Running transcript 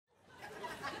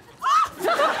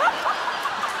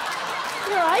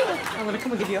I'm going to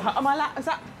come and give you a hug. Am I is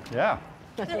that... Yeah.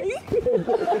 Look at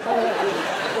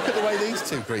the way these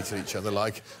two greeted each other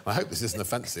like, I hope this isn't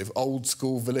offensive,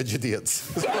 old-school village idiots.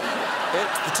 It's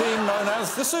the team known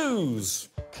as the Sues.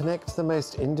 Connect the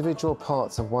most individual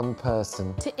parts of one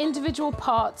person to individual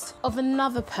parts of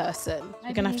another person.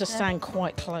 You're going to have to stand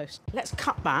quite close. Let's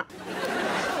cut that.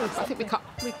 I think we cut...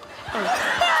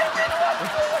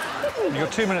 You've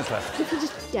got 2 minutes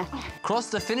left. Yeah. Cross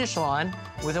the finish line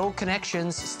with all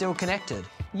connections still connected.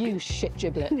 You shit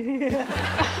giblet.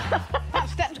 That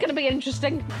step's going to be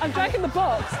interesting. I'm dragging the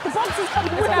box. The box is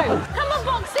coming with you. Come on,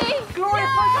 Boxy. Gloria,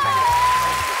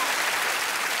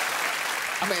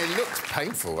 I mean, it looked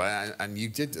painful, and you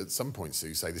did at some point,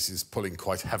 Sue, say this is pulling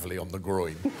quite heavily on the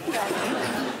groin.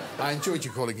 I enjoyed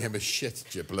you calling him a shit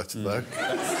giblet, though.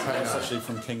 That's actually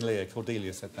from King Lear.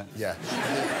 Cordelia said that. Yeah.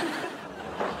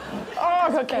 Oh,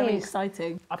 Okay. Very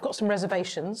exciting. I've got some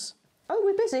reservations. Oh,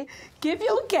 we're busy. Give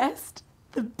your guest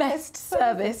the best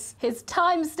service. His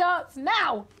time starts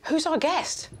now. Who's our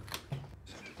guest?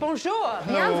 Bonjour.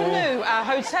 Bienvenue,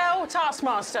 Hotel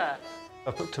Taskmaster.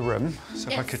 I've booked a room,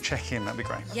 so if I could check in, that'd be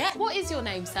great. Yeah. What is your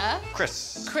name, sir?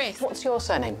 Chris. Chris. What's your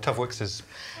surname? Tuvwixes.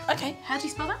 OK, how do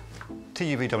you spell that?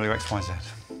 TUVWXYZ.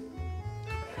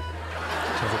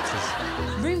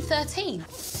 Tuvwixes. Room 13.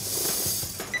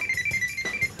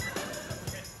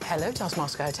 Hello,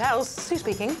 Taskmaster Hotels. Sue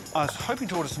speaking. I was hoping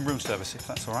to order some room service, if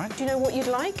that's all right. Do you know what you'd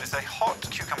like? It's a hot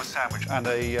cucumber sandwich and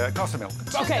a glass of milk.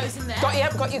 OK. Goes in there. Got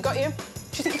you.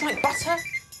 Do you think it's like butter?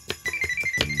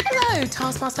 Hello,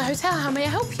 Taskmaster Hotel. How may I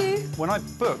help you? When I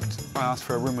booked, I asked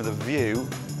for a room with a view,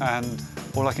 and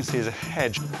all I can see is a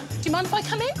hedge. Do you mind if I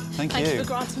come in? Thank you. you for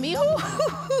granting me. You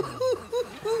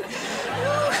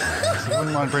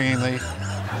wouldn't mind bringing the...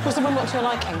 Was the one not to your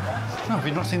liking? No, have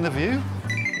you not seen the view?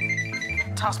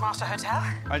 Taskmaster Hotel?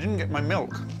 I didn't get my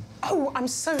milk. Oh, I'm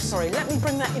so sorry. Let me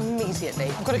bring that immediately.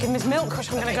 I've got to give him his milk, which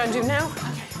I'm going to go and do now.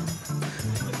 OK.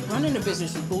 Running a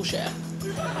business with bullshit. Do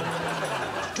you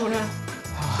want to...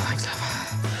 Oh, thanks, love.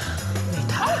 Need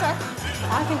that. OK.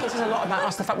 I think it says a lot about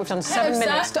us, the fact we've done 7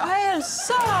 minutes. Hey,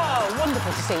 so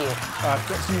wonderful to see you. I've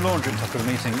got some laundry and I've got a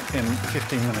meeting in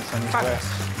 15 minutes. I need to wear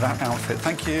that outfit.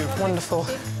 Thank you. Wonderful.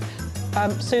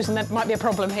 Susan, there might be a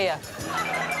problem here.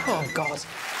 Oh, God.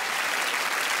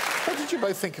 What did you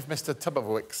both think of Mr.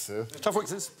 Tuvwixes?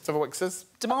 Tuvwixes?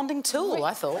 Demanding tool,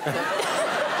 I thought.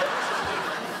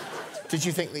 Did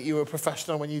you think that you were a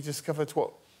professional when you discovered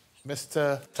what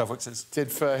Mr. Tuvwixes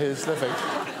did for his living?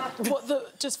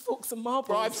 What, just forks and marbles?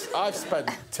 Well, I've spent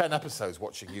 10 episodes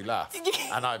watching you laugh,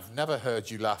 and I've never heard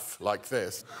you laugh like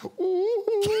this.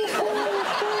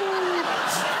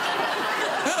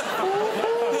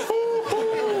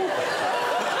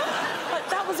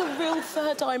 That was a real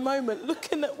third-eye moment,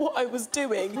 looking at what I was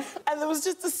doing, and there was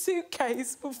just a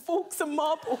suitcase with forks and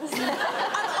marbles, and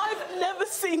I've never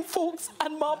seen forks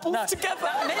and marbles together.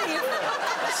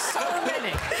 So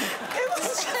many. It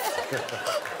was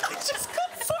I just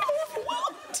got so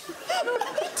overwhelmed.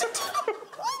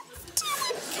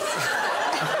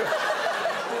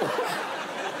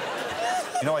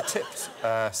 You know, I tipped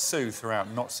Sue throughout,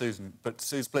 not Susan, but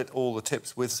Sue split all the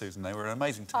tips with Susan. They were an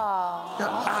amazing team. You're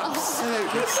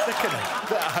absolutely sickening.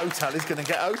 That hotel is going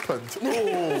to get opened.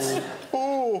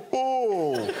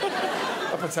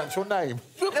 A potential name.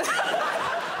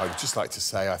 I'd just like to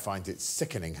say I find it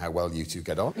sickening how well you two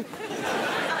get on.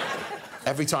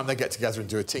 Every time they get together and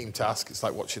do a team task, it's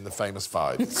like watching the Famous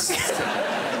Five.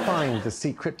 Find the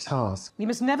secret task. You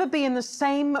must never be in the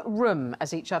same room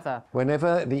as each other.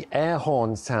 Whenever the air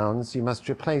horn sounds, you must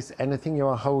replace anything you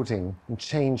are holding and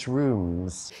change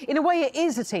rooms. In a way, it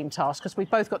is a team task, because we've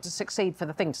both got to succeed for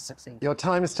the thing to succeed. Your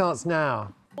time starts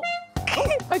now.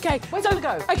 OK, Where's it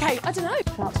go? OK, I don't know.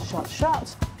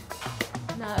 Shut.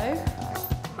 No.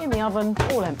 In the oven,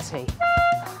 all empty.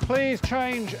 Please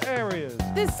change areas.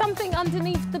 There's something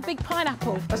underneath the big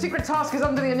pineapple. A secret task is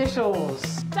under the initials.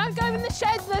 Don't go in the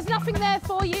shed, there's nothing there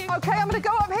for you. OK, I'm going to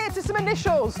go up here to some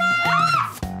initials.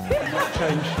 You must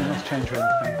change your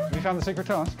everything. Have you found the secret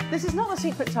task? This is not a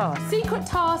secret task. Secret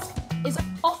task is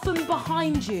often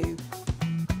behind you.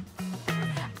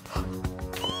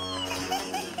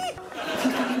 If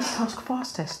you complete this task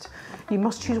fastest, you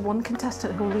must choose one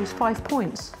contestant who will lose 5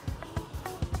 points.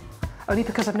 Only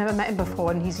because I've never met him before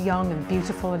and he's young and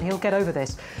beautiful and he'll get over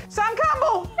this. Sam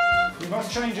Campbell! You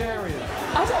must change areas. Do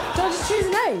I just choose a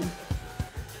name?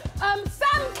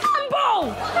 Sam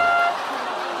Campbell!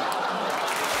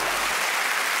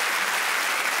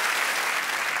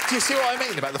 Do you see what I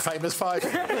mean about the Famous Five?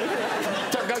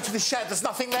 Don't go to the shed, there's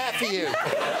nothing there for you.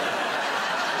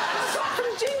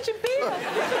 Ginger beer.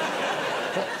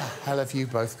 What the hell have you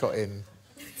both got in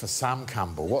for Sam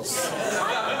Campbell. What's...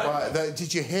 Right,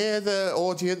 did you hear the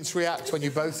audience react when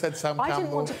you both said Sam Campbell? I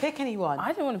didn't want to pick anyone. I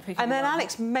didn't want to pick And anyone. then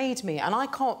Alex made me, and I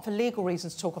can't, for legal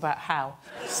reasons, talk about how.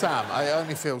 Sam, it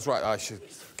only feels right I should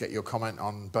get your comment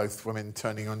on both women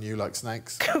turning on you like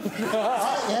snakes.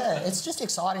 Yeah, it's just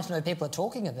exciting to know people are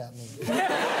talking about me.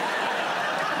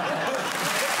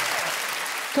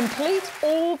 Complete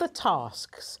all the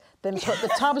tasks, then put the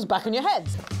tubs back on your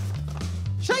heads.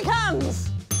 Shake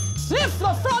hands! Sniff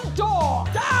the front door!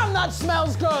 Damn, that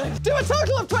smells good! Do a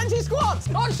total of 20 squats!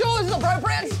 Not sure this is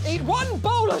appropriate! Eat 1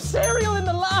 bowl of cereal in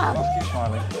the lab! Keep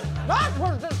smiling. That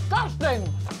was disgusting!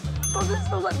 God, this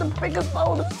feels like the biggest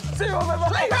bowl of cereal I've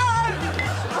ever had!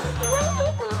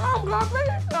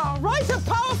 Write a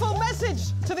powerful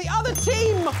message to the other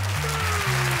team!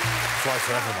 Fly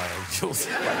forever, my angels.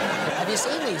 Have you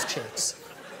seen these chicks?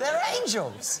 They're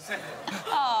angels. Look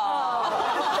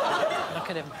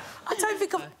at him. I don't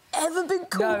think I've ever been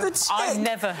called a chick. I've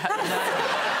never had... No.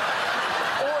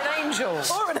 Or an angel.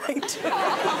 Or an angel.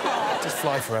 Just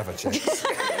fly forever, chicks.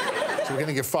 So we're going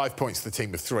to give 5 points to the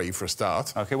team of 3 for a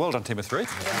start. OK, well done, team of 3.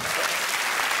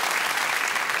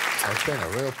 I've been a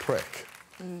real prick.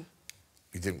 You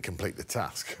didn't complete the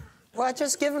task. Well,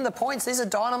 just give them the points. These are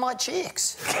dynamite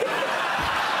chicks. They're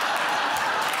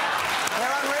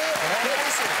unreal. They're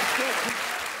amazing.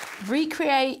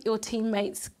 Recreate your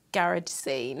teammate's garage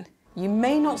scene. You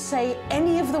may not say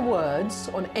any of the words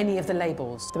on any of the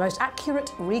labels. The most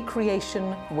accurate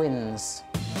recreation wins.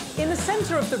 In the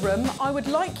centre of the room, I would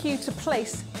like you to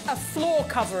place a floor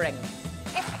covering.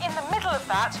 If in the middle of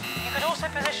that, you could also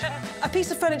position a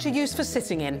piece of furniture used for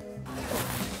sitting in.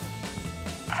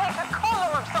 Take a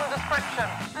column of some description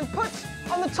and put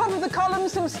on the top of the column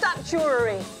some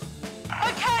statuary.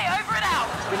 OK, over and out.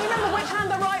 Can you remember which hand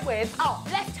they're right with? Oh,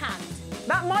 left hand.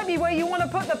 That might be where you want to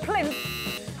put the plinth.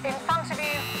 In front of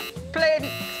you. Plinth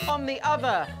on the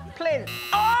other. Plinth.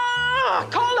 Ah!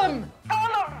 Column!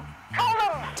 Column!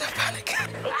 Column! Don't panic.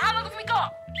 How long have we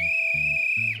got?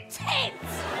 10.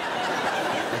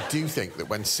 I do think that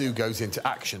when Sue goes into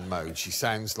action mode, she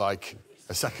sounds like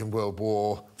a Second World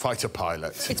War fighter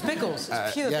pilot. It's Biggles.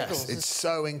 It's pure yes, Biggles. it's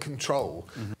so in control.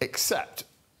 Except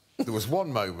there was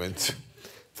one moment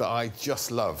that I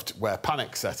just loved where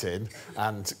panic set in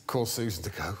and caused Susan to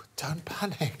go, "Don't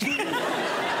panic."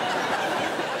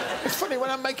 It's funny, when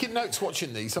I'm making notes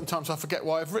watching these, sometimes I forget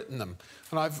why I've written them.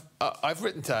 And I've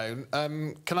written down,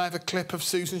 can I have a clip of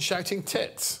Susan shouting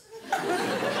tits?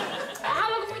 How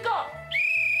long have we got?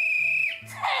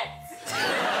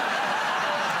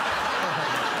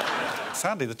 10.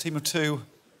 Sadly, the team of 2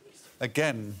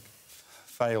 again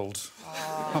failed.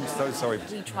 I'm so sorry.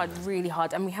 We tried really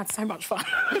hard and we had so much fun.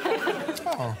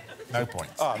 Oh, no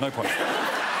points. Ah, no points.